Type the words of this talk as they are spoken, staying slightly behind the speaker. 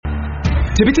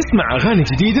تبي تسمع أغاني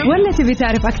جديدة ولا تبي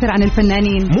تعرف أكثر عن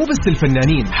الفنانين؟ مو بس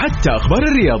الفنانين، حتى أخبار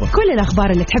الرياضة، كل الأخبار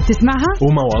اللي تحب تسمعها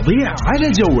ومواضيع على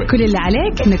جوك. كل اللي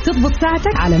عليك إنك تضبط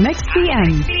ساعتك على ميكس بي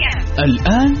ام.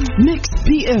 الآن ميكس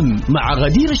بي ام مع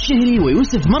غدير الشهري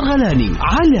ويوسف مرغلاني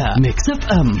على ميكس اف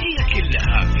ام. هي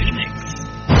كلها في الميكس.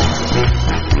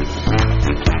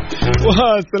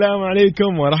 والسلام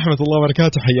عليكم ورحمة الله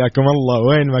وبركاته، حياكم الله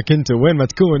وين ما كنتوا وين ما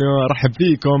تكونوا، أرحب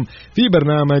فيكم في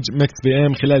برنامج ميكس بي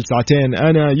ام خلال ساعتين.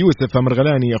 أنا يوسف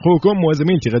مرغلاني أخوكم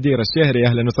وزميلتي غدير الشهري،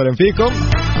 أهلا وسهلا فيكم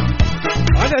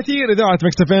على أثير إذاعة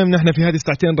ميكس بي ام. نحن في هذه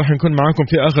الساعتين راح نكون معاكم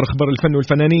في آخر أخبار الفن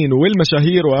والفنانين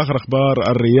والمشاهير وآخر أخبار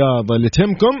الرياضة اللي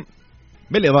تهمكم،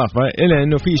 بالإضافة إلى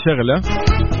أنه في شغلة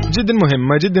جدا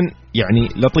مهمة جدا يعني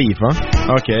لطيفة.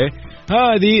 أوكي،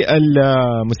 هذه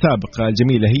المسابقة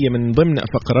الجميلة هي من ضمن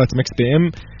فقرات ميكس بي ام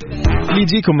اللي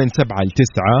يجيكم من 7 ل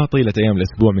 9 طيلة أيام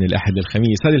الأسبوع من الأحد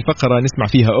للخميس. هذه الفقرة نسمع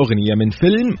فيها أغنية من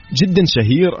فيلم جدا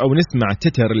شهير أو نسمع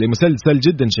تتر لمسلسل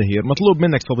جدا شهير. مطلوب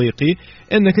منك صديقي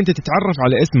أنك أنت تتعرف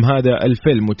على اسم هذا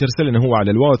الفيلم وترسل لنا هو على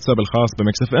الواتساب الخاص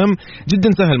بميكس اف ام. جدا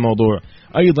سهل الموضوع.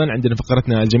 أيضا عندنا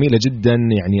فقرتنا الجميلة جدا،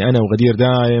 يعني أنا وغدير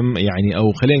دائم يعني أو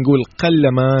خلينا نقول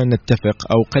قلما نتفق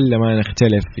أو قلما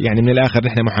نختلف، يعني من الآخر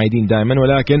نحن محايدين دائما،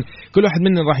 ولكن كل واحد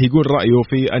منا راح يقول رأيه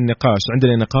في النقاش.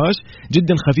 عندنا نقاش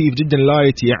جدا خفيف جدا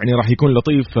لايت، يعني راح يكون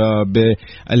لطيف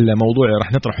بالموضوع راح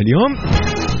نطرح اليوم.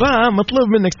 فمطلوب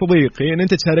منك صديقي أن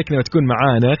أنت تشاركنا وتكون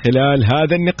معانا خلال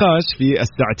هذا النقاش في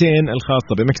الساعتين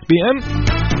الخاصة بميكس بي ام.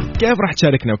 كيف راح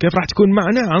تشاركنا وكيف راح تكون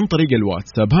معنا؟ عن طريق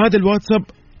الواتساب. هذا الواتساب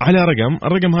على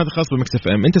الرقم هذا خاص بميكس اف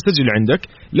ام، انت سجل عندك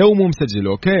لو مو مسجل.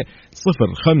 اوكي،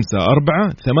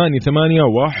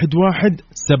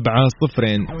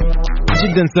 0548811700.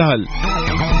 جدا سهل.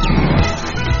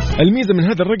 الميزة من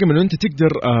هذا الرقم انه انت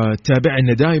تقدر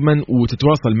تتابعنا دائما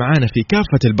وتتواصل معنا في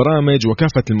كافة البرامج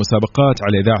وكافة المسابقات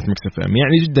على اذاعة ميكس اف ام،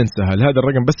 يعني جدا سهل. هذا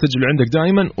الرقم بس سجله عندك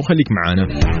دائما وخليك معنا.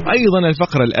 ايضا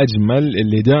الفقرة الاجمل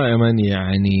اللي دائما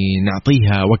يعني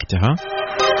نعطيها وقتها،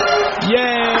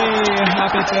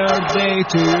 Happy birthday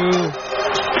to you.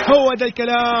 هو ذا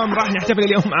الكلام. راح نحتفل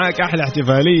اليوم معاك أحلى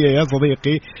احتفالية يا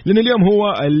صديقي، لأن اليوم هو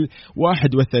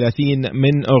 31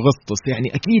 من أغسطس، يعني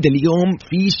أكيد اليوم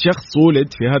في شخص ولد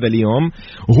في هذا اليوم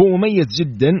وهو مميز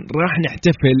جدا. راح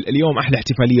نحتفل اليوم أحلى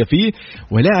احتفالية فيه،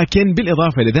 ولكن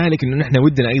بالإضافة لذلك أنه نحن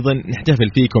ودنا أيضا نحتفل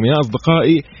فيكم يا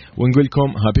أصدقائي ونقول لكم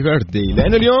Happy birthday،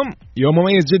 لأن اليوم يوم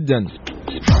مميز جدا.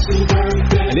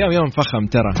 اليوم يوم فخم،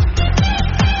 ترى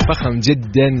فخم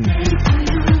جدا.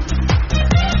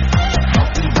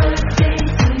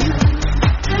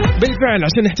 بالفعل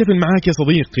عشان نحتفل معاك يا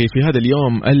صديقي في هذا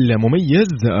اليوم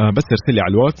المميز، بس ارسل لي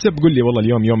على الواتساب قل لي والله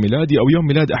اليوم يوم ميلادي او يوم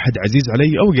ميلاد احد عزيز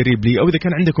علي او قريب لي، او اذا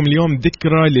كان عندكم اليوم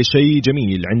ذكرى لشيء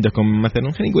جميل، عندكم مثلا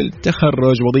خلينا نقول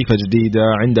تخرج، وظيفة جديدة،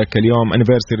 عندك اليوم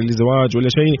انيفرساري لزواج ولا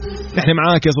شيء، نحن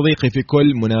معاك يا صديقي في كل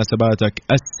مناسباتك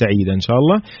السعيدة ان شاء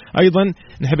الله. ايضا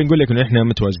نحب نقول لك انه احنا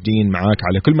متواجدين معاك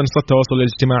على كل منصات التواصل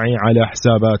الاجتماعي على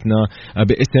حساباتنا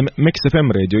باسم ميكس اف ام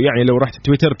راديو، يعني لو رحت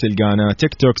تويتر بتلقانا،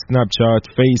 تيك توك، سناب شات،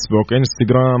 فيسبوك،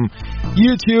 انستغرام،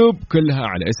 يوتيوب، كلها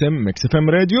على اسم ميكس اف ام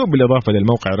راديو، بالاضافه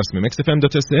للموقع الرسمي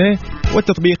mixfm.sa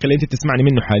والتطبيق اللي انت تسمعني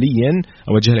منه حاليا.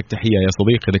 اوجه لك تحيه يا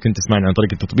صديقي اذا كنت تسمعني عن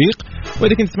طريق التطبيق،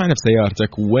 واذا كنت تسمعنا في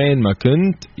سيارتك وين ما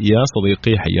كنت يا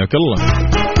صديقي حياك الله.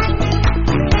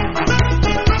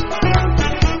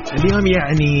 اليوم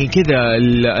يعني كذا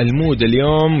المود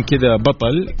اليوم كذا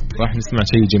بطل، راح نسمع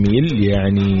شيء جميل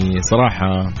يعني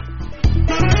صراحه.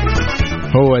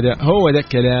 هو ده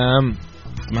الكلام.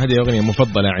 ما هذه أغنية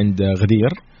مفضلة عند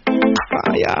غدير.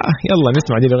 يلا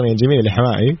نسمع هذه الأغنية الجميلة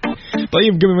لحمائي.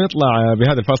 طيب قبل ما نطلع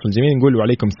بهذا الفاصل الجميل نقول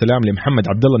وعليكم السلام لمحمد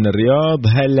عبد الله من الرياض،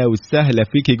 هلا وسهلا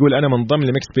فيك. يقول أنا منضم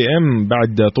لميكس بي ام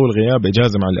بعد طول غياب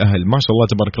إجازة مع الأهل. ما شاء الله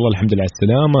تبارك الله، الحمد لله على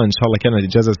السلامة، إن شاء الله كانت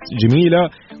إجازة جميلة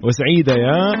وسعيدة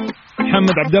يا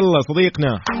محمد عبد الله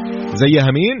صديقنا. زيها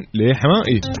مين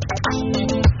لحمائي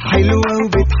حلوة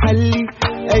وبتحلي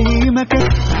أي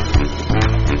مكان.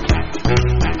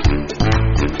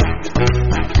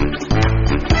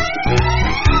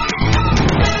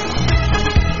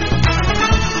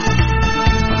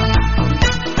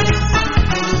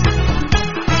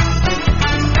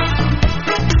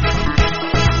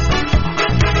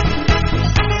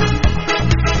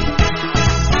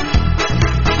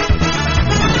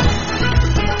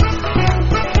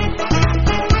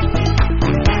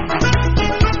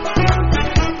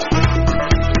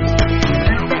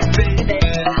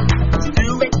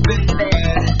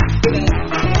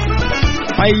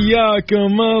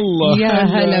 حياكم الله. يا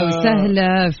هلا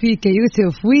وسهلا فيك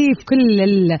يوسف وفي كل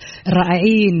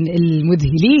الرائعين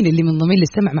المذهلين اللي منضمين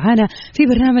للسمع معانا في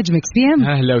برنامج مكس بي ام.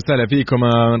 اهلا وسهلا فيكم.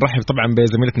 نرحب طبعا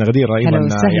بزميلتنا غدير ايضا.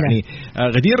 يعني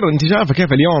غدير انت شايفه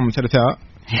كيف اليوم ثلاثاء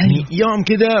يعني يوم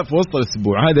كذا في وسط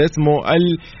الاسبوع، هذا اسمه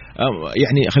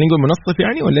يعني خلينا نقول منصف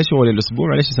يعني ولا ايش هو الاسبوع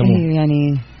ولا ايش يسموه؟ يعني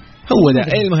هو ده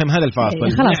المهم هذا الفاصل.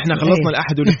 احنا خلصنا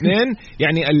الاحد والاثنين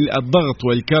يعني الضغط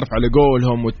والكرف على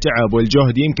قولهم والتعب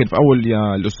والجهد يمكن في اول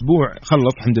الاسبوع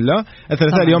خلص الحمد لله.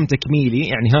 الثلاثاء اليوم تكميلي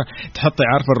يعني تحطي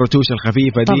عارفه الرتوش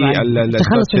الخفيفه دي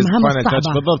تخلص المهام الصعبه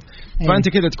بالضبط. فانت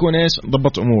كده تكون ايش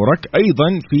ضبط امورك. ايضا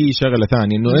في شغله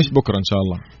ثانيه انه ايش بكره ان شاء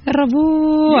الله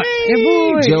الربوع يا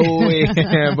بوي جوي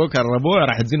بكره الربوع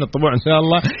راح تزين الطبوع ان شاء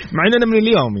الله، مع اننا من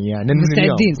اليوم يعني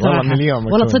مستعدين صراحه من اليوم.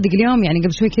 والله تصدق اليوم يعني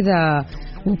قبل شوي كذا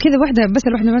وكذا واحدة بس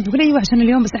الواحدة ما تقول أيوة عشان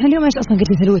اليوم، بس إحنا اليوم إيش أصلا قلت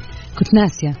لي ثلوث كنت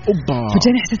ناسية.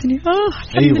 فجأة إحساس إني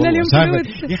الحمد لله اليوم ثلوث.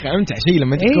 يا أخي أمتع شيء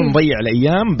لما تكون مضيع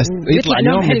الأيام بس يطلع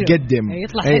اليوم متقدم.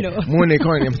 يطلع حلو. مو إنه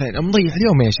يكون مثلا مضيع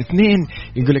اليوم إيش اثنين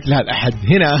يقول لك لا الأحد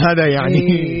هنا هذا يعني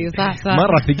صح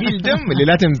مرة ثقيل دم اللي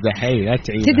لا تمزح. لا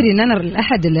تعيد. تدري إن أنا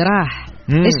الأحد اللي راح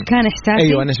إيش كان إحساسي؟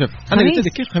 أيوة أنا شوف أنا قلت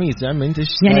لك كيف خميس يا عم أنت إيش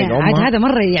يعني عاد هذا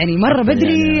مرة يعني مرة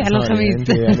بدري يعني على الخميس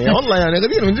يعني والله يعني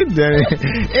غدير من جد يعني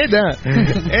إيه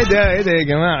ده يا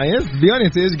جماعة. يس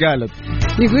بيونسي إيش قالت؟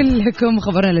 يقول لكم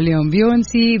خبرنا لليوم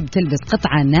بيونسي بتلبس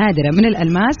قطعة نادرة من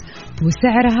الألماس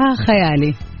وسعرها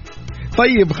خيالي.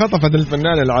 طيب خطفت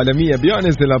الفنانة العالمية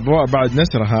بيونسي الأضواء بعد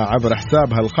نشرها عبر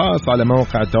حسابها الخاص على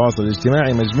موقع التواصل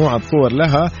الاجتماعي مجموعة صور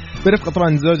لها برفقة طبعا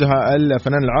زوجها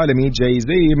الفنان العالمي جاي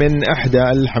زي من إحدى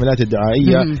الحملات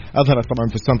الدعائية. أظهرت طبعا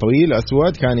فستان طويل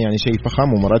أسود كان يعني شيء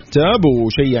فخم ومرتب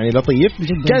وشيء يعني لطيف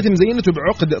جداً. كانت مزينته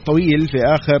بعقد طويل في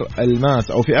آخر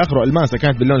الماس أو في آخره الماسة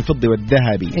كانت باللون الفضي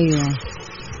والذهبي. أيوة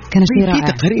كان شيء رائع.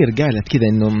 في تقرير قالت كذا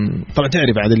انه طبعا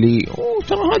تعرف بعد اللي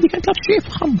ترى هذه كانت لابسه شيء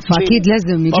فخم فاكيد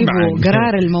لازم يجيبوا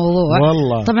قرار الموضوع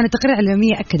والله. طبعا التقرير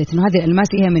العلميه اكدت انه هذه الالماس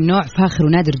هي من نوع فاخر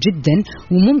ونادر جدا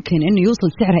وممكن انه يوصل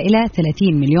سعرها الى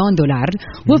 30 مليون دولار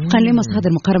وفقا لمصادر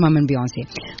مقرمه من بيونسي.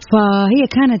 فهي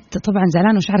كانت طبعا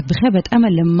زعلانه وشعرت بخيبه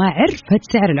امل لما عرفت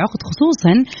سعر العقد،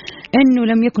 خصوصا انه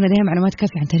لم يكن لديها معلومات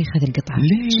كافيه عن تاريخ هذه القطعه.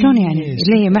 شلون يعني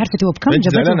ليه ما عرفت هو بكم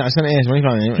جابته؟ زعلانه عشان ايش ما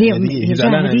فاهم. هي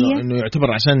زعلانه انه يعتبر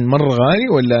عشان مرة غالي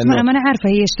ولا ما أنا عارفة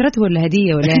هي اشترته ولا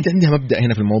هدية ولا أكيد عندها مبدأ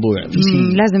هنا في الموضوع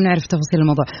لازم نعرف تفاصيل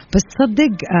الموضوع. بس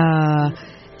تصدق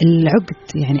العقد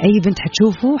يعني أي بنت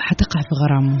حتشوفه حتقع في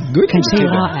غرامه. كان شيء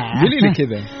رائع. قولي لي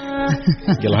كذا.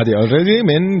 يلا هذه أوريدي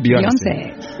من بيونسي.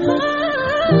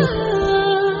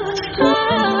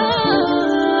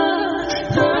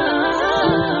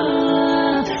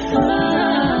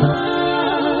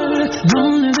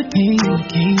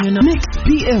 ميكس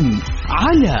بي ام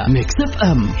على ميكس اف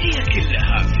ام هي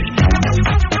كلها في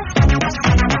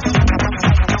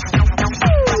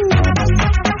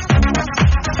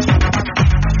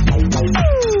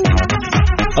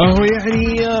اهو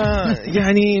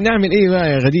يعني نعمل ايه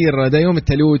بقى يا غدير؟ ده يوم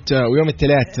الثلوث ويوم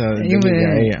الثلاث.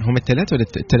 هم الثلاث ولا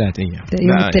الثلاث؟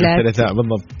 يوم الثلاثاء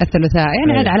بالضبط. الثلاثاء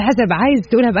يعني على حسب عايز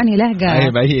تقولها بأنهي لهجة.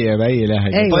 بأي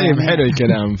لهجة. طيب حلو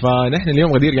الكلام. فنحن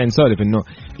اليوم غدير يعني نسولف انه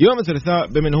يوم الثلاثاء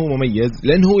بمن هو مميز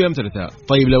لانه هو يوم ثلاثاء.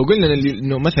 طيب لو قلنا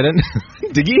انه مثلا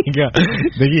دقيقة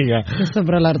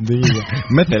صبر الارض دقيقة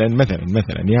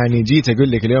مثلا يعني جيت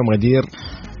اقول لك اليوم غدير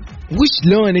وش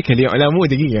لونك اليوم؟ لا مو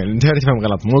دقيقة انت تفهم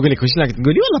غلط. مو اقول لك وش لونك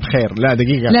تقولي والله بخير. لا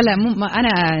دقيقة لا مو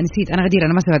انا نسيت. انا غدير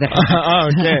انا ما سويت هذا.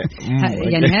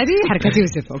 اوكي يعني هذه حركة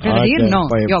يوسف. اوكي غدير نو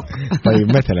يوك. طيب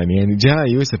مثلا يعني جاء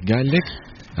يوسف قال لك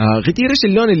غدير ايش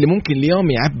اللون اللي ممكن اليوم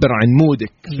يعبر عن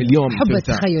مودك في اليوم؟ حب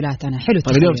التخيلات انا حلو.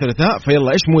 طيب اليوم ثلاثاء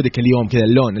فيلا ايش مودك اليوم كذا؟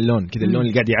 اللون كذا اللون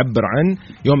اللي قاعد يعبر عن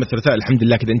يوم الثلاثاء. الحمد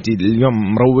لله كذا انت اليوم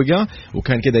مروقه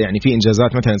وكان كذا يعني في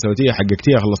انجازات مثلا سويتيها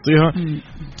حققتيها خلصتيها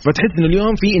فتحس انه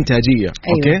اليوم في انتاجيه.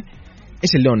 أيوة. اوكي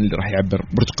ايش اللون اللي راح يعبر؟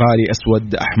 برتقالي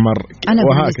اسود احمر انا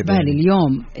بالنسبه لي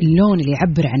اليوم اللون اللي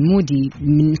يعبر عن مودي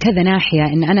من كذا ناحيه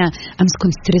ان انا امس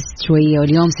كنت ستريس شويه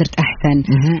واليوم صرت احسن.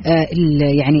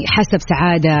 يعني حسب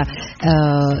سعاده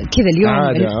كذا اليوم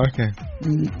اوكي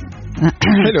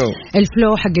حلو.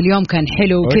 الفلو حق اليوم كان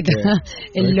حلو كذا.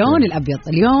 اللون الابيض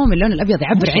اليوم اللون الابيض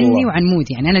يعبر عني وعن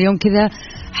مودي. يعني انا اليوم كذا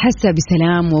حاسه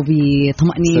بسلام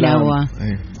وبطمأنينه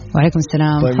وعليكم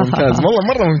السلام. طيب ممتاز والله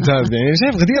مرة ممتاز. يعني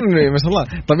شايف غدير ما شاء الله.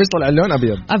 طيب ايش طلع اللون؟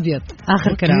 أبيض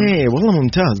آخر كلام. والله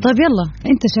ممتاز. طيب يلا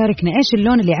أنت شاركنا إيش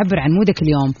اللون اللي يعبر عن مودك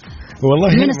اليوم؟ والله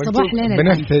من الصباح لين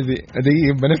بنفسدي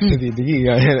دقيقة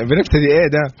بنفسدي ايه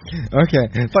ده؟ اوكي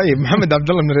طيب محمد عبد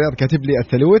الله من الرياض كاتب لي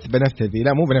الثلوث بنفسدي،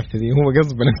 لا مو بنفسدي، هو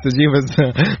قصد بنفسجي بس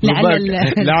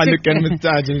لعله كان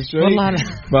مستعجل شوي والله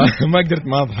ما قدرت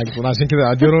ما اضحك صراحة، عشان كذا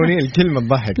اعذروني الكلمة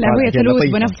تضحك. لا هو ثلوث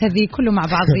بنفسدي كله مع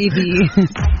بعض ايدي.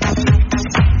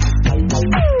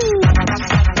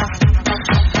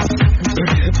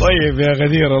 طيب يا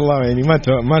غدير والله يعني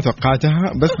ما توقعتها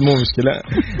بس مو مشكلة.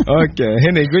 اوكي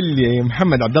هنا يقول لي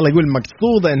محمد عبد الله يقول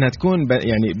مقصودة انها تكون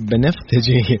يعني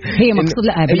بنفسجي، هي مقصود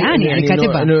لا بالعاني يعني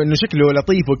كاتبها انه شكله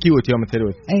لطيف وكيوت يوم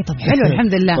الثلوث. اي طب حلو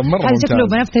الحمد لله. هذا شكله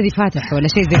بنفسجي فاتح ولا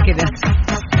شيء زي كذا.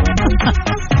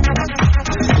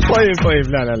 طيب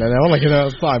لا والله كذا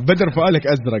صعب. بدر فؤالك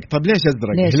أزرق، طب ليش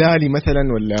أزرق؟ هلالي مثلا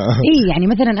ولا يعني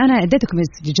مثلا أنا اديتكم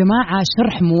يا جماعة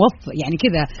شرح موفق يعني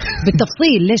كذا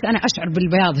بالتفصيل ليش أنا أشعر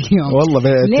بالبياض اليوم والله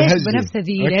ليش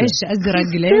بنفسدي ليش أزرق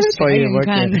ليش طيب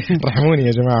كان رحموني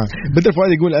يا جماعة. بدر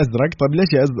فؤاد يقول أزرق، طب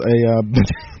ليش يا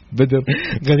بدر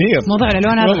غدير موضوع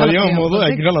الألوان هذا والله اليوم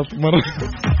موضوعك غلط مرة.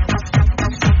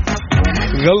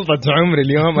 غلطة عمري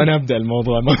اليوم. أنا أبدأ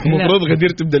الموضوع المفروض غدير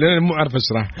تبدأ لأن مو عارف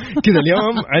أشرح كذا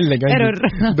اليوم علق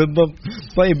بالضبط.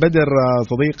 طيب بدر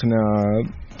صديقنا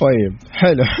طيب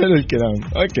حلو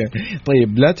الكلام أوكي.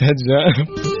 طيب لا تهجأ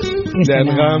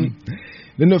لأنغام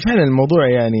لأنه فعلا الموضوع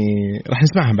يعني راح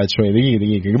نسمعها بعد شوي.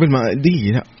 دقيقة قبل ما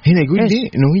دقيقة لا هنا يقول لي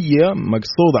إنه هي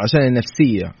مقصودة عشان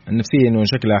النفسية إنه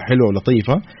شكلها حلو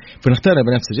ولطيفة فنختارها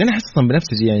بنفسجي. أنا أحس أصلا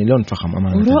بنفسجي يعني لون فخم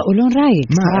أمانة ولون رايق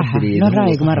صراحة لون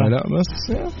رايق مرة. لا بس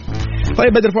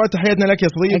طيب بدر فؤاد تحياتنا لك يا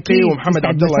صديقي ومحمد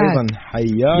عبد الله أيضا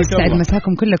حياك يسعد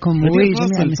مساكم كلكم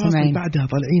وجميع المستمعين. بعدها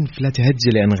طالعين في لا تهجي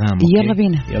لأنغام. يلا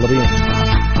بينا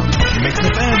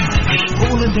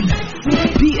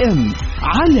بي ام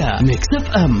على ميكس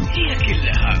اف ام هي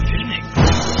كلها في الميكس.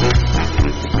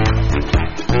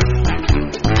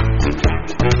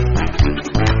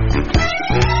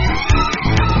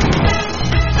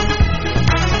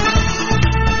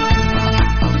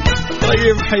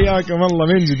 طيب حياكم الله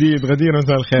من جديد غدير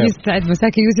مساء الخير. يسعد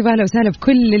مساك يوسف اهلا وسهلا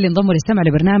بكل اللي انضموا للسمع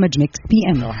لبرنامج ميكس بي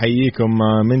ام. احييكم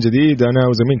من جديد انا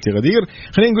وزميلتي غدير.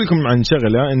 خلينا نقول لكم عن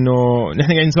شغله انه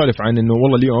نحن قاعدين نسولف عن انه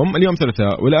والله اليوم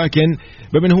ثلاثاء ولكن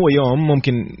بما انه هو يوم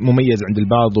ممكن مميز عند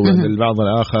البعض وعند البعض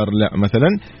الاخر لا مثلا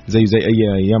زي اي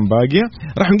ايام باقيه.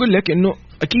 راح نقول لك انه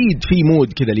اكيد في مود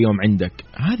كذا اليوم عندك.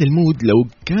 هذا المود لو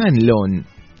كان لون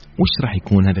وش راح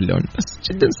يكون هذا اللون؟ بس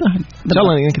جدا سهل ان شاء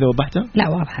الله انا كذا وضحتها. لا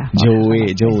واضحه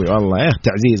جوي والله يا اخي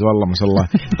تعزيز والله ما شاء الله.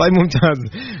 طيب ممتاز.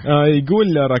 يقول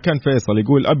راكان فيصل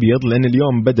يقول ابيض لان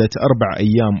اليوم بدت 4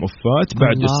 ايام اوفات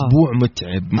بعد الله. اسبوع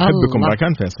متعب. محبكم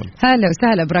راكان فيصل. هلا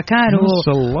وسهلا براكان ما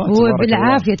شاء الله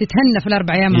وبالعافيه تتهنى في ال4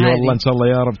 ايام هذه والله ان شاء الله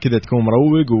يا رب كذا تكون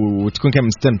مروق وتكون كم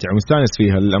مستمتع ومستانس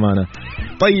فيها للامانه.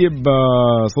 طيب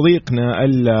صديقنا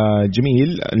الجميل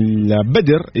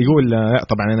بدر يقول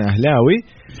طبعا انا اهلاوي.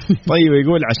 طيب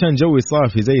يقول عشان جوي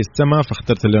صافي زي السماء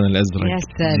فاخترت اللون الازرق. يا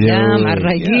سلام على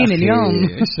الرايقين اليوم.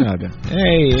 ايش هذا؟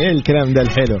 ايه الكلام ده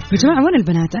الحلو يا جماعه. وين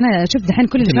البنات؟ انا شفت دحين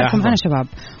كل اللي شاركوا معنا شباب.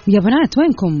 ويا بنات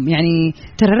وينكم؟ يعني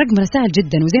ترى الرقم سهل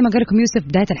جدا وزي ما قال لكم يوسف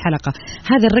بدايه الحلقه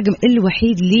هذا الرقم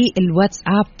الوحيد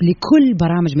للواتساب لكل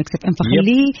برامج ميكس اف ام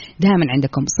فخليه دائما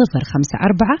عندكم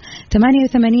 054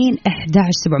 88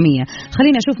 11700.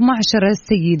 خلينا اشوف معشر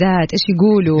السيدات ايش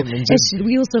يقولوا ايش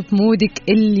يوصف مودك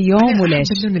اليوم وليش.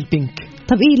 اللون البينك.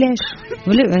 طب ايه ليش؟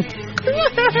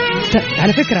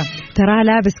 على فكرة ترى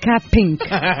لابس كاب بينك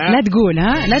لا تقول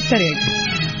لا تتريق.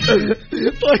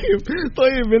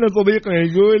 طيب هنا صديقنا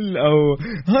يقول او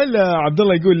هلا عبد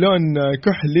الله يقول لون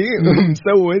كحلي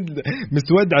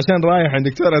مسود عشان رايح عند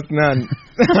دكتور اسنان.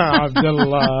 عبد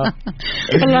الله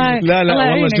لا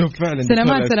والله شوف فعلا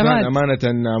سلامات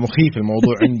امانه مخيف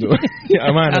الموضوع عنده.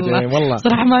 امانه والله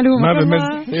صراحه معلومه. ما بمز.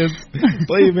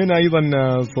 طيب هنا ايضا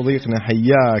صديقنا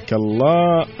حياك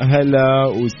الله هلا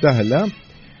وسهلا.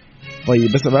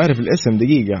 طيب بس بعرف الاسم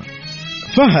دقيقه.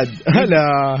 فهد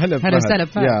هلا فهد.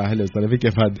 يا هلا وسهلا فيك يا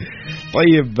فهد.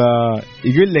 طيب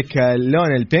يقول لك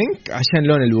لون البينك عشان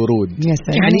لون الورود.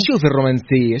 يعني شوف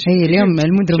الرومانسيه هي اليوم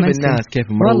المود رومانسي. شوف الناس كيف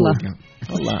مروقه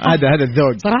والله هذا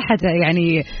الذوق صراحه.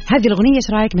 يعني هذه الاغنيه ايش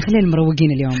رايك نخليها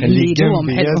المروقين اليوم اللي دوم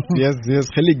حلو. يس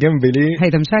خليك جنبي لي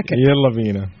هيدا مشاكل. يلا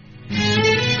بينا.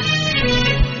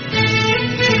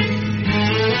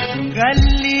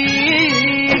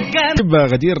 خليك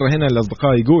غدير هنا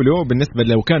الأصدقاء يقولوا بالنسبة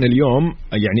لو كان اليوم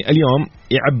يعني اليوم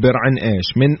يعبر عن إيش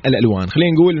من الألوان،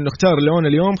 خلينا نقول إنه اختار لون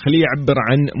اليوم خليه يعبر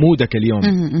عن مودك اليوم.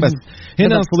 بس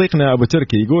هنا صديقنا أبو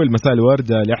تركي يقول مساء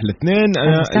الوردة لأحلى اثنين،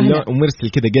 أنا ومرسل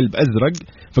كذا قلب أزرق،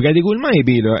 فقاعد يقول ما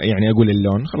يبي له يعني أقول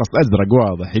اللون خلاص أزرق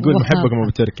واضح. يقول محبكم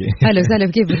أبو تركي. هلا وسهلا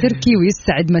كيف أبو تركي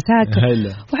ويسعد مساك.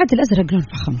 وحتى الأزرق لون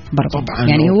فخم برضه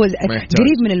يعني هو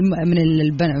قريب من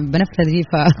البنفسجي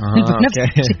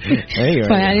أيوة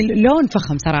فيعني لون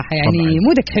فخم صراحة يعني طبعاً.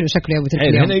 مودك حلو شكله يا أبو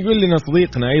تركي. هنا يقول لنا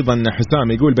صديقنا أيضا حسام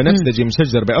يقول بنفسجي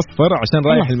مشجر بأصفر عشان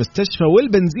رايح المستشفى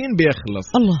والبنزين بيخلص.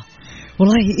 الله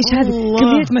والله إيش هذا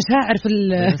كمية مشاعر في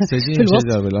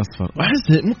الوصف بالأصفر. وأحس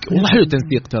والله حلو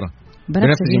التنسيق ترى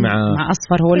بنفسجي مع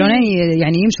أصفر هو لونين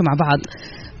يعني يمشوا مع بعض.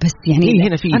 بس يعني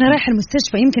هنا أنا رايح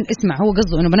المستشفى يمكن اسمع هو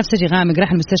قصده إنه بنفسجي غامق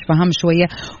رايح المستشفى هم شوية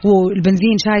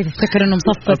والبنزين شايف افتكر إنه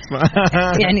مصفر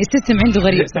يعني السيستم عنده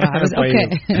غريب صراحة بس أوكي.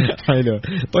 حلو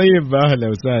طيب أهلا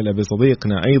وسهلا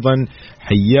بصديقنا أيضا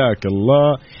حياك الله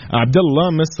عبد الله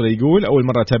مصر يقول أول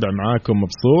مرة أتابع معاكم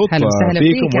مبسوط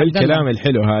فيكم والكلام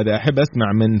الحلو هذا أحب أسمع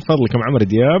من فضلكم عمرو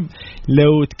دياب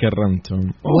لو تكرمتم.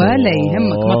 ولا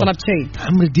يهمك ما طلبت شيء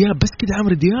عمرو دياب بس كده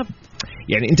عمرو دياب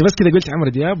يعني انت بس كذا قلت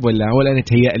عمرو دياب ولا هو انا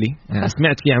تهيأ لي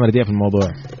سمعت فيه عمرو دياب في الموضوع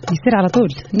يصير على طول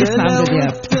نسمع عمرو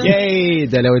دياب ياي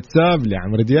ده لو تساب لي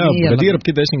عمرو دياب غدير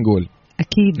بكذا ايش نقول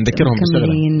اكيد نذكرهم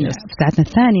مكملين في ساعتنا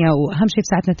الثانيه واهم شيء في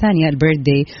ساعتنا الثانيه البيرث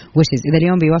داي ويشز. اذا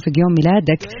اليوم بيوافق يوم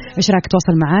ميلادك ايش رايك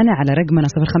تواصل معنا على رقمنا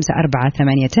 0548211700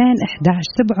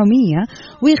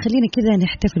 ويخلينا كذا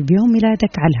نحتفل بيوم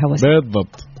ميلادك على الهواء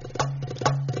بالضبط.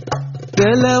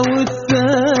 لو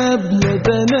الساب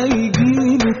لبنا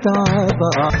يجيلي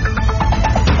تعبع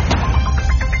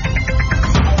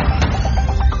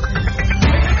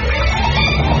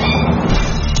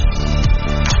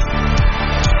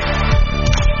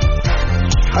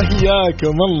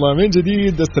حياكم الله من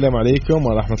جديد. السلام عليكم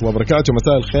ورحمة الله وبركاته.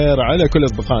 مساء الخير على كل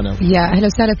أصدقائنا. يا أهلا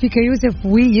وسهلا فيك يوسف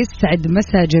ويسعد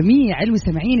مساء جميع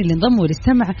المستمعين اللي انضموا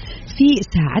للسمع في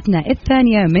ساعتنا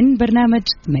الثانية من برنامج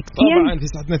مكس بي ام. طبعا في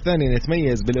ساعتنا الثانية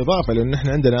نتميز بالإضافة لأن نحن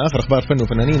عندنا آخر أخبار فن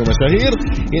وفنانين ومشاهير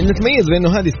يعني نتميز بأنه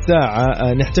هذه الساعة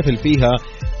نحتفل فيها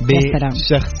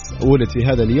بشخص ولد في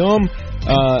هذا اليوم.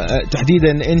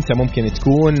 تحديدا أنت ممكن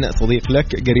تكون صديق لك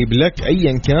قريب لك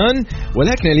أيا كان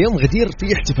ولكن اليوم غدير في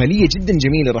احتفالية جدا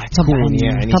جميلة راح تكون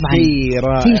يعني طبعا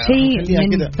في شيء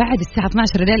من بعد الساعة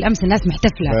 12 الليل أمس الناس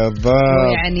محتفلة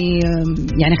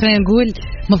يعني خلينا نقول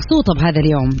مبسوطة بهذا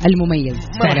اليوم المميز.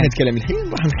 ما راح نتكلم الحين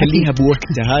راح نخليها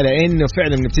بوقتها لأنه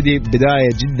فعلا نبتدي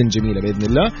بداية جدا جميلة بإذن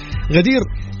الله. غدير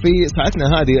في ساعتنا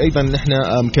هذه أيضا نحن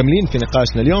مكملين في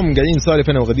نقاشنا اليوم قاعدين نسولف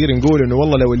أنا وغدير نقول إنه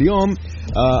والله لو اليوم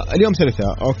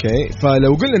ثلاثاء أوكي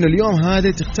فلو قلنا إنه اليوم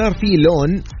هذا تختار فيه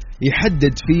لون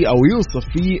يحدد فيه أو يوصف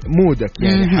فيه مودك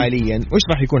يعني حاليا وإيش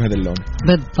راح يكون هذا اللون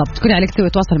بالضبط. كل عليك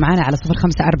تواصل معنا على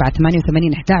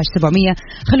 0548811700.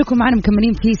 خليكم معنا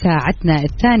مكملين في ساعتنا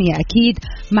الثانية أكيد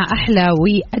مع أحلى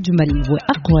وأجمل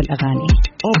وأقوى الأغاني.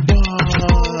 أوبا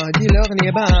دي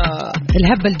الأغنية بقى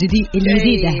الهبة الجديدة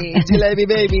جلابي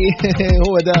بيبي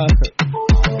هو ده.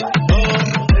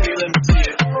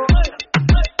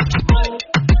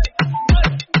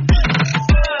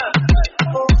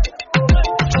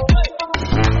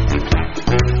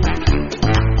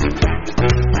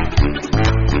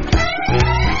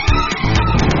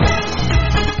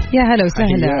 يا هلا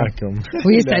وسهلا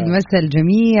ويسعد مساء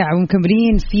الجميع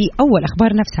ومكملين في أول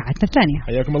أخبارنا في ساعتنا الثانية.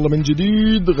 حياكم الله من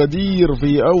جديد. غدير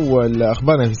في أول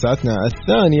أخبارنا في ساعتنا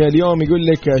الثانية اليوم يقول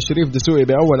لك شريف دسوقي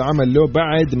بأول عمل له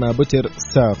بعد ما بتر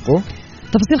ساقه.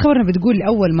 تفاصيل خبرنا بتقول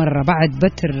لأول مرة بعد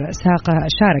بتر ساقه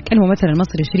شارك الممثل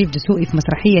المصري شريف دسوقي في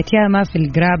مسرحية ياما في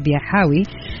القراب يا حاوي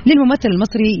للممثل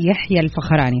المصري يحيى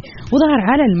الفخراني وظهر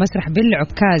على المسرح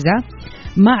بالعكازة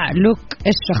مع لوك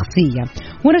الشخصية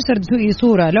ونشر دسوقي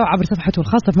صورة له عبر صفحته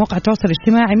الخاصة في موقع التواصل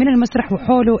الاجتماعي من المسرح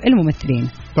وحوله الممثلين.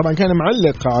 طبعا كان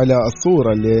معلق على الصورة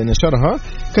اللي نشرها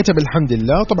كتب الحمد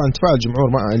لله. طبعا تفاعل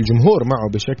الجمهور معه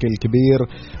بشكل كبير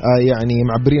يعني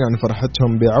معبرين عن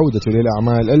فرحتهم بعودته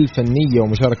للأعمال الفنية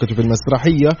ومشاركته في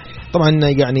المسرحية. طبعا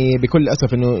يعني بكل أسف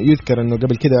أنه يذكر أنه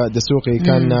قبل كده دسوقي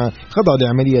كان خضع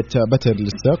لعملية بتر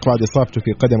للساق بعد إصابته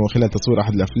في قدمه خلال تصوير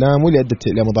أحد الأفلام واللي أدت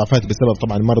إلى مضاعفات بسبب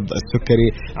طبعا مرض السكري.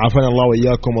 عافانا الله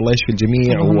وإياكم والله يشفي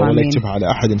الجميع والله يكتبها على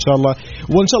أحد إن شاء الله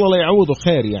وإن شاء الله لا يعوضه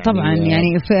خير يعني. طبعا يعني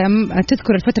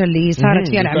تذكر الفترة اللي صارت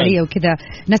فيها العملية وكذا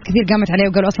ناس كثير قامت عليه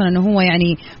وقالوا أصلا أنه هو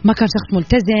يعني ما كان شخص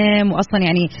ملتزم وأصلا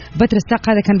يعني بتر الساق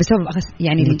هذا كان بسبب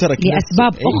يعني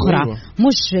لأسباب أخرى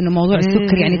مش إنه موضوع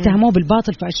السكر يعني اتهموه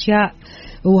بالباطل في أشياء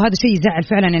وهذا شيء يزعل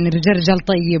فعلا، يعني الرجال رجال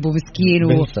طيب ومسكين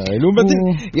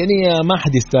يعني ما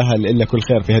حد يستاهل الا كل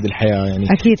خير في هذه الحياه يعني.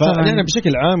 اكيد طبعا. فاحنا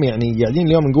بشكل عام يعني قاعدين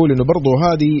اليوم نقول انه برضو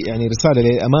هذه يعني رساله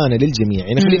للامانه للجميع،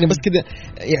 يعني خلينا بس كذا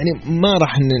يعني ما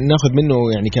راح ناخذ منه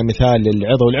يعني كمثال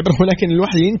للعظه والعبره، ولكن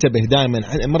الواحد ينتبه دائما.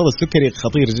 مرض السكري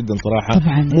خطير جدا صراحه،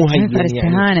 مو هين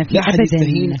يعني لا حد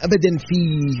يستهين ابدا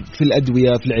في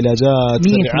الادويه في العلاجات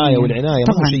في الرعايه والعنايه،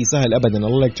 ما هو شيء سهل ابدا.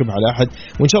 الله يكتب على احد،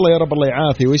 وان شاء الله يا رب الله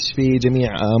يعافي ويشفي جميع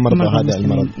مرضى هذا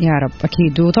المرض يا رب.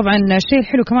 اكيد. وطبعا الشيء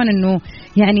الحلو كمان انه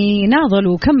يعني ناضل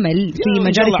وكمل في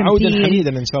مجال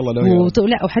التمثيل ان شاء الله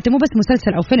لا وحتى مو بس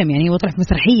مسلسل او فيلم، يعني هو طلع في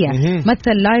مسرحيه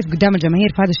مثل لايف قدام الجماهير،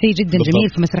 فهذا شيء جدا جميل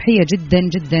في مسرحيه جدا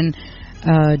جدا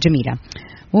جميله.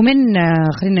 ومن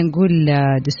خلينا نقول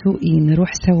دسوقي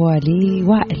نروح سوا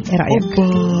لوائل، ايه رايك؟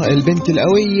 البنت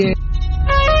القويه.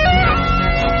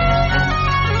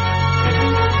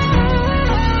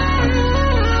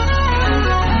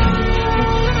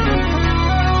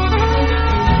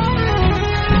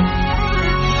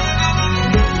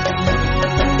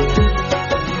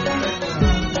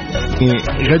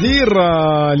 غدير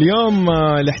اليوم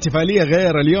الاحتفالية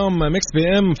غير، اليوم ميكس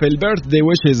بي ام في البيرث داي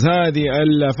ويشز، هذه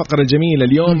الفقرة الجميلة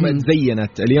اليوم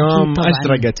تزينت، اليوم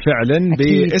أشرقت فعلا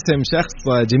باسم شخص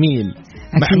جميل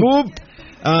محبوب.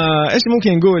 ايش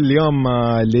ممكن نقول اليوم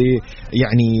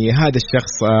يعني هذا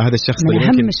الشخص من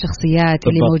اهم الشخصيات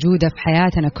اللي موجوده في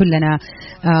حياتنا كلنا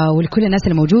ولكل الناس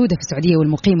اللي موجوده في السعوديه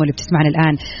والمقيمه واللي بتسمعنا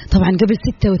الان. طبعا قبل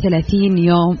 36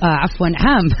 يوم عفوا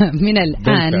عام من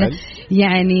الان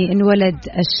يعني انولد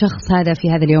الشخص هذا في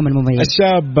هذا اليوم المميز،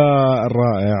 الشاب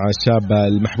الرائع، الشاب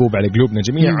المحبوب على قلوبنا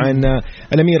جميعا،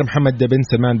 الامير محمد بن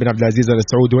سلمان بن عبد العزيز ال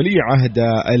سعود، ولي عهد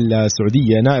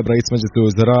السعوديه، نائب رئيس مجلس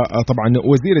الوزراء، طبعا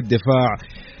وزير الدفاع.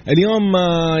 اليوم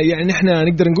يعني نحن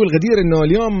نقدر نقول غدير انه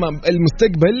اليوم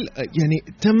المستقبل يعني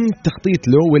تم التخطيط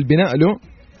له والبناء له،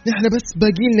 نحن بس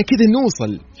باقي لنا كذا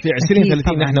نوصل في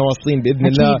 2030 نحن واصلين باذن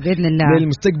الله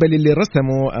للمستقبل اللي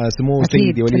رسمه سمو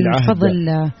سيدي ولي العهد.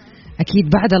 أكيد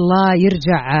بعد الله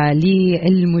يرجع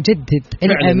للمجدد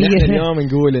الأمير. نحن اليوم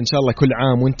نقول إن شاء الله كل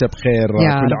عام وأنت بخير،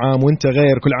 كل عام وأنت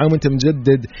غير، كل عام وأنت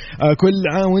مجدد، كل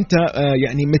عام وأنت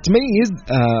يعني متميز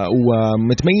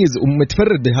ومتميز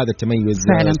ومتفرد بهذا التميز.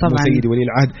 فعلا طبعا سيدي ولي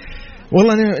العهد،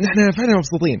 والله نحن فعلا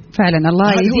مبسوطين فعلا. الله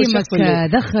يديمك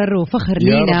ذخر وفخر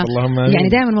لينا، يعني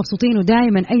دائما مبسوطين،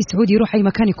 ودائما أي سعودي يروح أي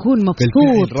مكان يكون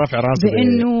مبسوط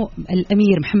بأنه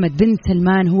الأمير محمد بن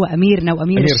سلمان هو أميرنا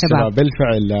وأمير الشباب.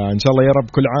 بالفعل إن شاء الله يا رب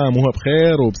كل عام وهو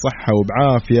بخير وبصحة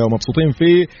وبعافية ومبسوطين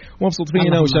فيه ومبسوط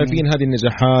فينا وشايفين هذه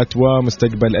النجاحات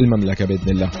ومستقبل المملكة بإذن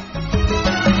الله.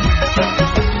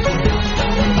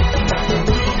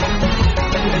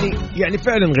 يعني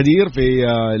فعلا غدير في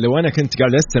لو أنا كنت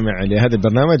قاعد أستمع لهذا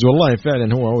البرنامج والله فعلا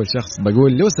هو أول شخص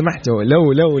بقول لو سمحتوا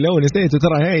لو نسيتوا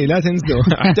ترى هاي لا تنسوا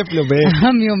احتفلوا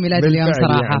أهم يوم ميلاد اليوم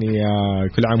صراحة. يعني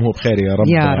كل عام هو بخير يا رب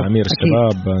أمير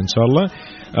الشباب إن شاء الله.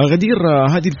 غدير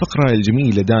هذه الفقرة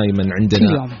الجميلة دائما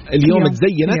عندنا اليوم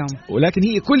تزينت، ولكن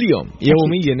هي كل يوم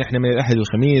يوميا نحن من الأحد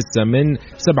الخميس من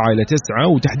 7 إلى 9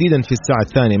 وتحديدا في الساعة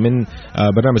الثانية من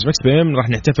برنامج مكس بي ام راح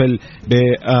نحتفل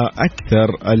بأكثر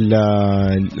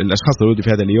الأشخاص اللي في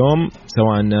هذا اليوم،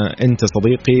 سواء أنت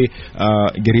صديقي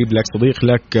قريب لك صديق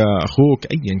لك أخوك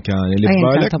أيا كان اللي في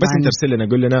بالك، بس انت ارسل لنا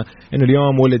قول لنا إنه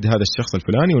اليوم ولد هذا الشخص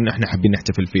الفلاني وإن احنا حابين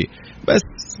نحتفل فيه بس.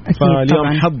 فاليوم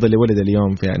حظ اللي ولد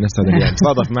اليوم في نفس هذا اليوم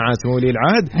صادف مع سمو ولي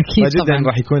العهد، فجدا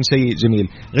راح يكون شيء جميل.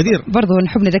 غدير برضو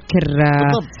نحب نذكر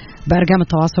بأرقام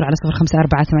التواصل على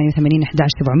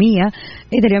 0548811700.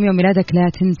 إذا اليوم يوم ميلادك لا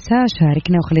تنسى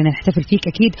شاركنا وخلينا نحتفل فيك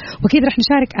أكيد، وأكيد راح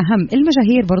نشارك أهم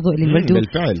المشاهير برضو اللي انولدوا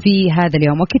في هذا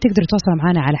اليوم، وأكيد تقدروا تتواصلوا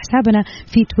معنا على حسابنا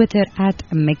في تويتر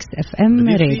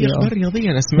 @mixfmradio. أخبار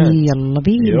رياضية أسماء، يلا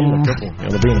بينا يلا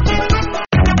بينا.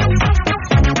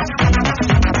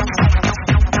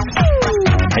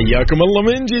 حياكم الله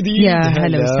من جديد، يا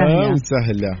هلا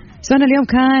وسهلا. سؤالنا اليوم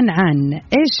كان عن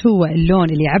إيش هو اللون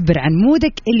اللي يعبر عن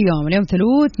مودك اليوم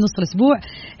ثلوث نص الأسبوع،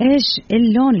 إيش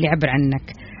اللون اللي يعبر عنك؟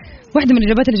 واحدة من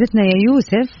الإجابات اللي جتنا يا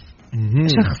يوسف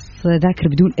شخص ذاكر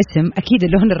بدون اسم، أكيد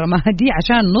اللون الرمادي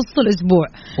عشان نص الأسبوع.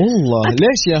 والله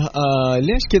ليش يا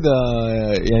ليش كذا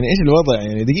يعني إيش الوضع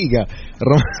يعني دقيقة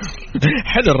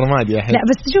حلو الرمادي يا حلو. لا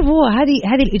بس شوف هو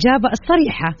هذه الإجابة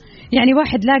الصريحة، يعني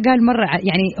واحد لا قال مرة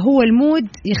يعني هو المود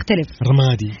يختلف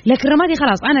رمادي، لكن رمادي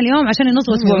خلاص أنا اليوم عشان النص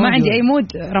الأسبوع ما عندي أي مود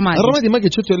رمادي. الرمادي ما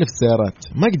قد شفته إلا في السيارات،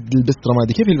 ما قد لبست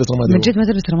رمادي. كيف يلبس رمادي؟ من جد ما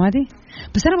تلبس رمادي؟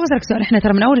 بس أنا أبغى أسألك سؤال، إحنا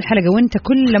ترى من أول الحلقة وأنت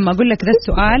كل لما أقول لك ذا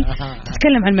السؤال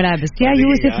تتكلم عن ملابس يا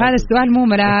يوسف. هذا السؤال مو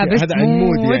ملابس، هذا عن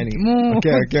مود يعني.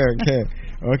 اوكي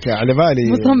اوكي على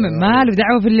بالي مصمم ما له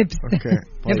دعوه في اللبس. اوكي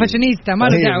يا فاشينيستا ما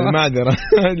له دعوه.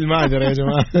 المعذره يا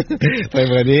جماعه. طيب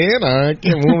غدير اوكي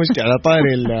مو مشكله. على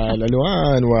طاري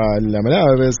الالوان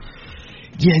والملابس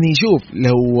يعني شوف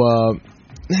لو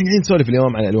نحن قاعدين نسولف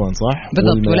اليوم عن الالوان صح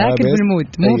بالضبط ولكن في المود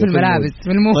مو في الملابس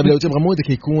في المود. طيب لو تبغى مودك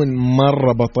يكون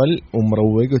مره بطل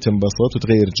ومروق وتنبسط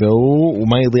وتغير جو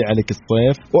وما يضيع عليك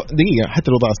الصيف دقيقه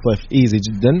حتى لو ضاع الصيف ايزي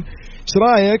جدا ايش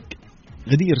رايك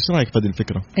غدير ايش رايك في هذه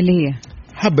الفكره اللي هي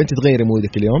حابه انت تغيري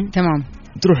مودك اليوم تمام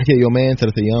تروح كذا يومين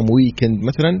 3 ايام ويكند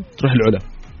مثلا تروح العلا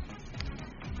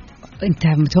انت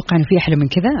متوقع انه في احلى من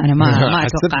كذا؟ انا ما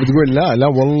اتوقع. بتقول لا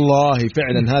والله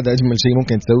فعلا هذا اجمل شيء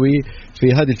ممكن تسويه في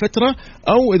هذه الفتره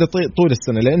او اذا طول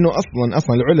السنه لانه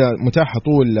اصلا العلا متاحه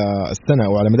طول السنه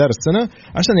او على مدار السنه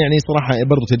عشان يعني صراحه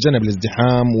برضو تتجنب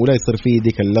الازدحام ولا يصير فيه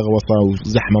ذيك اللغوصه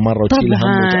وزحمه مره وتشيل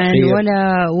هم وتأخير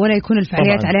ولا يكون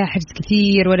الفعاليات طبعاً. عليها حجز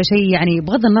كثير ولا شيء يعني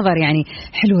بغض النظر يعني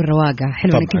حلو الرواقه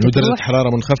حلو انك انت درجه حراره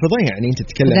منخفضه يعني انت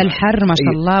تتكلم ذا الحر ما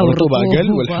شاء الله والرطوبه اقل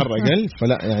والحر اقل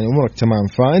فلا يعني امورك تمام.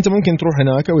 فانت ممكن تروح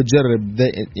هناك وتجرب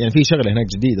يعني في شغله هناك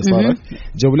جديده صارت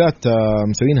جولات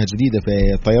مسوينها جديده في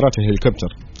طيارات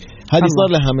الهليكوبتر هذه صار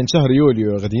لها من شهر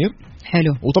يوليو غدير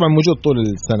حلو وطبعا موجود طول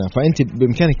السنه فانت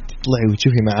بامكانك تطلعي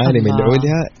وتشوفي معالم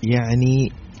العلا يعني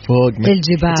فوق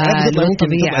الجبال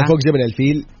والطبيعه فوق جبل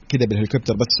الفيل كده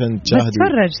بالهليكوبتر بس عشان تشاهد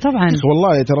تتفرج طبعا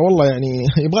والله ترى والله يعني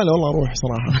يبغى له والله اروح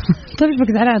صراحه. طيب بك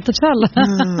زعلان ان شاء الله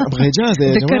ابغى اجازه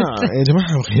يا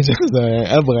جماعه ابغى اجازه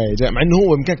ابغى مع انه هو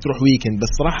يمكنك تروح ويكند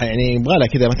بس صراحه يعني يبغى لك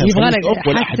كذا مثلا يبغى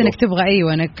لك حاسس انك تبغى ايوه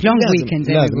انك لونج ويكند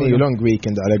لازم لونج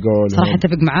ويكند على قول صراحه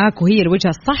اتفق معاك وهي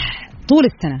الوجهه الصح طول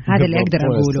السنة هذا اللي أقدر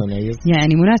أقوله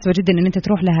يعني مناسبة جدا إن أنت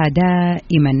تروح لها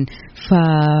دائما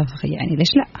يعني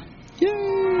ليش لا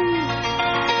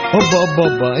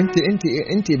أوبا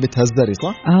أنت بتهزري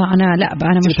صح؟ أنا لا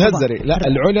أنا مش بتهزري لا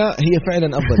العلا هي فعلا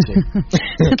أفضل شيء.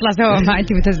 نطلع سوا مع أنت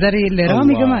بتهزري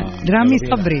لرامي كمان رامي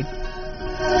صبري.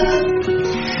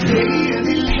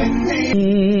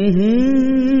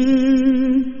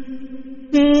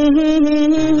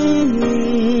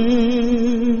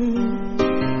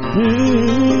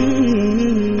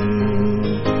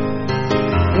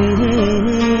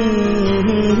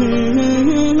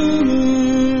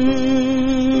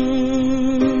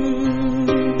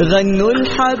 غنوا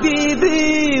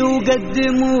الحبيبي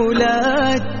وقدموا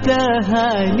له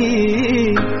التهاني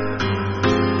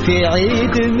في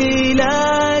عيد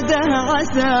ميلاده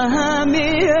عساها 100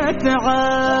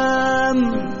 عام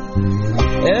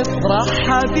افرح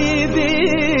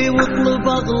حبيبي واطلب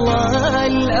اغلى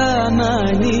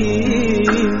الاماني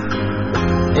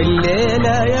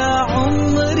الليله يا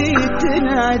عمري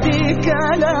تناديك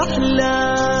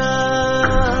الاحلام.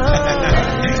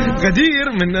 غدير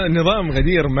من نظام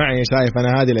غدير معي شايف أنا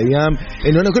هذه الأيام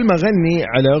إنه أنا كل ما أغني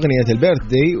على أغنية البيرث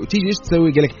داي وتيجي إيش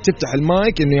تسوي قالك تفتح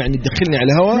المايك إنه يعني تدخلني على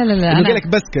الهواء إنه قالك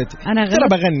بسكت ترى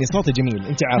بغني صوتي جميل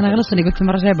أنت عارف أنا غلطت اللي قلت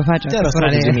المرة الجاية بفاجأ ترى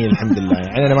صوتي جميل الحمد لله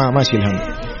يعني أنا ما أشيل هم.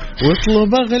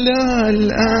 واطلب أغلى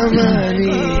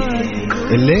الأماني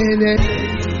الليلة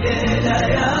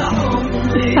يا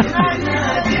عمري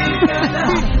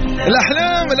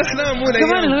الأحلام مو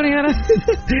كمان الأغنية.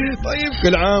 طيب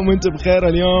كل عام وانتم بخير.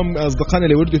 اليوم أصدقائنا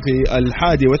اللي ولدوا في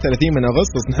 31 من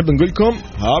أغسطس نحب نقول لكم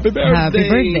هابي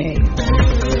بيرثداي.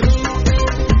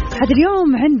 هذا اليوم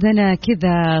عندنا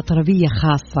كذا طلبية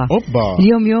خاصة.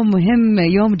 اليوم يوم مهم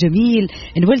يوم جميل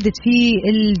انولدت فيه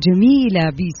الجميلة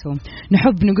بيسو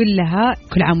نحب نقول لها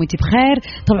كل عام وانت بخير.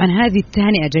 طبعا هذه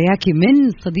التهنئة جاياكي من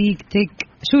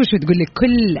صديقتك شو تقول لك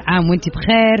كل عام وانت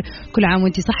بخير كل عام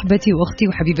وانت صاحبتي واختي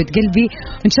وحبيبة قلبي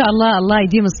ان شاء الله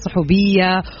يديم الصحوبية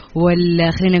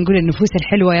خلينا نقول النفوس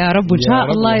الحلوة يا رب وان شاء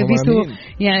الله يا بيسو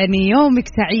يعني يومك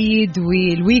سعيد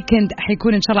والويكند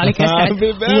حيكون ان شاء الله عليك اسعد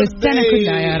والسنة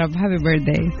كلها يا رب. هابي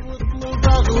بيرثداي.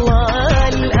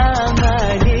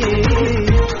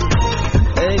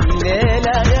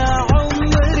 الليلة يا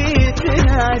عمري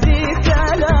تناديك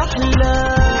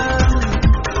الأحلام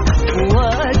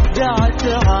ودعت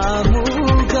عام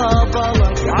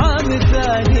وقابلك عام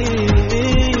ثاني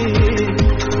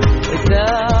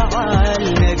تعال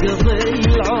نقضي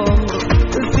العمر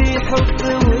في حب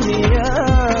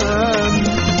ونيام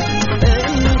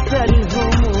انسى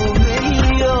الهموم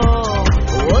اليوم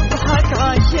واضحك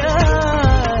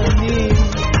عشاني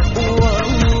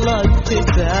والله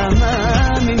ابتسامة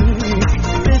منك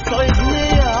تسعدني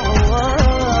يا عوام.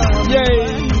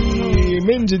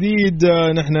 من جديد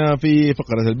نحن في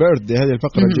فقرة البيرثدي هذه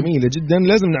الفقرة الجميلة جدا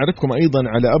لازم نعرفكم أيضا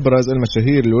على أبرز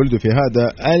المشاهير اللي ولدوا في هذا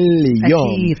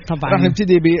اليوم. أكيد طبعا. راح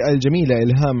نبتدي بالجميلة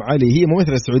إلهام علي هي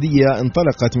ممثلة سعودية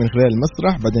انطلقت من خلال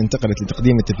المسرح بعدين انتقلت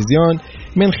لتقديم التلفزيون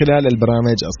من خلال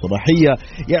البرامج الصباحية.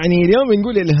 يعني اليوم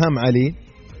بنقول إلهام علي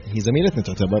هي زميلتنا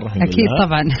تعتبر. أكيد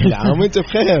طبعا. كل عام وانت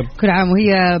بخير. كل عام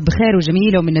وهي بخير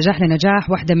وجميلة ومن نجاح لنجاح،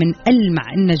 واحدة من ألمع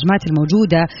النجمات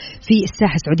الموجودة في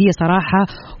الساحة السعودية صراحة،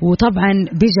 وطبعا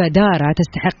بجدارة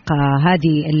تستحق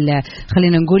هذه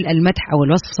خلينا نقول المدح أو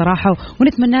الوصف صراحة،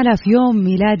 ونتمنى لها في يوم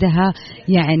ميلادها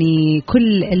يعني كل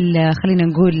خلينا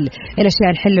نقول الأشياء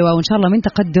الحلوة، وإن شاء الله من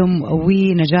تقدم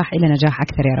ونجاح إلى نجاح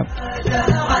أكثر يا رب.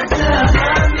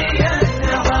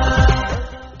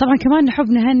 طبعا كمان نحب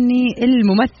نهني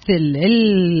الممثل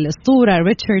الأسطورة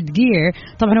ريتشارد جير.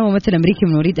 طبعا هو ممثل أمريكي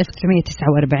من مواليد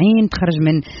 1949، تخرج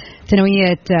من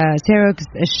ثانوية سيروكس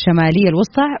الشمالية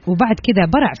الوسطى، وبعد كذا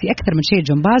برع في أكثر من شيء،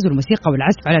 الجمباز والموسيقى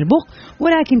والعزف على البوق،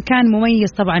 ولكن كان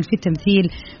مميز طبعا في التمثيل،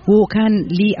 وكان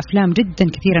ليه أفلام جدا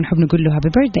كثيرة. نحب نقول له هابي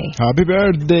بيرثداي. هابي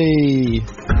بيرثداي.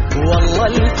 والله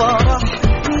الفرح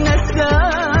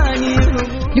نساني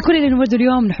لكل اللي نودوا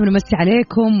اليوم نحب نمسي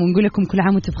عليكم ونقول لكم كل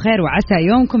عام وانتم بخير، وعسى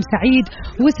يومكم سعيد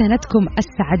وسنتكم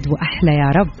أسعد وأحلى يا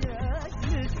رب.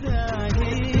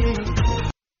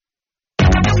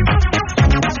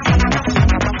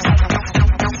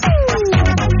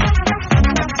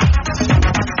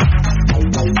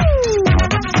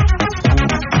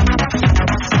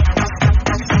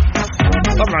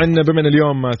 طبعا بما ان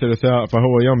اليوم ثلاثاء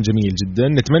فهو يوم جميل جدا،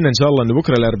 نتمنى ان شاء الله انه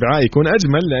بكره الاربعاء يكون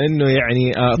اجمل، لانه يعني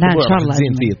الطبوع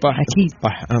تزين فيه. اكيد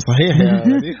صحيح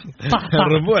يا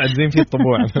الربوع تزين فيه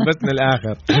الطبوع بس من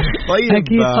الاخر. طيب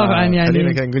اكيد طبعا يعني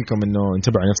خلينا كده نقول لكم انه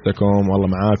انتبهوا نفسكم والله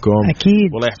معاكم اكيد،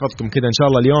 والله يحفظكم كده ان شاء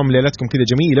الله. اليوم ليلتكم كده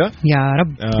جميله يا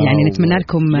رب، يعني نتمنى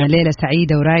لكم ليله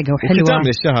سعيده ورايقه وحلوه، وختام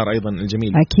للشهر ايضا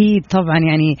الجميل. اكيد طبعا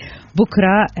يعني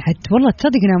بكره والله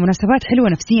تصدقنا مناسبات حلوه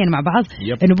نفسيا مع بعض.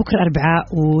 انه بكره اربعاء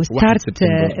وستارت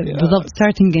بالضبط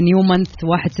ستارتنج نيو مانث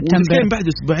 1 سبتمبر، وكان بعد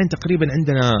اسبوعين تقريبا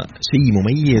عندنا شيء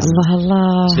مميز. الله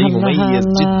شيء الله مميز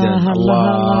الله جدا. الله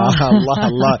الله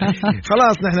الله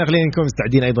خلاص نحن خلينا نكون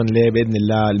مستعدين ايضا باذن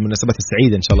الله المناسبات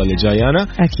السعيده ان شاء الله اللي جايانا.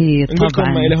 اكيد نقول لكم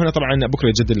طبعا الى هنا. طبعا بكره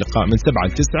يجدد اللقاء من 7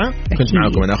 ل 9. كنت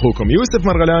معكم انا اخوكم يوسف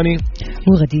مرغلاني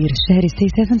وغدير الشهري. stay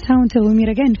safe and sound.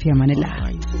 وميرا جان في امان الله.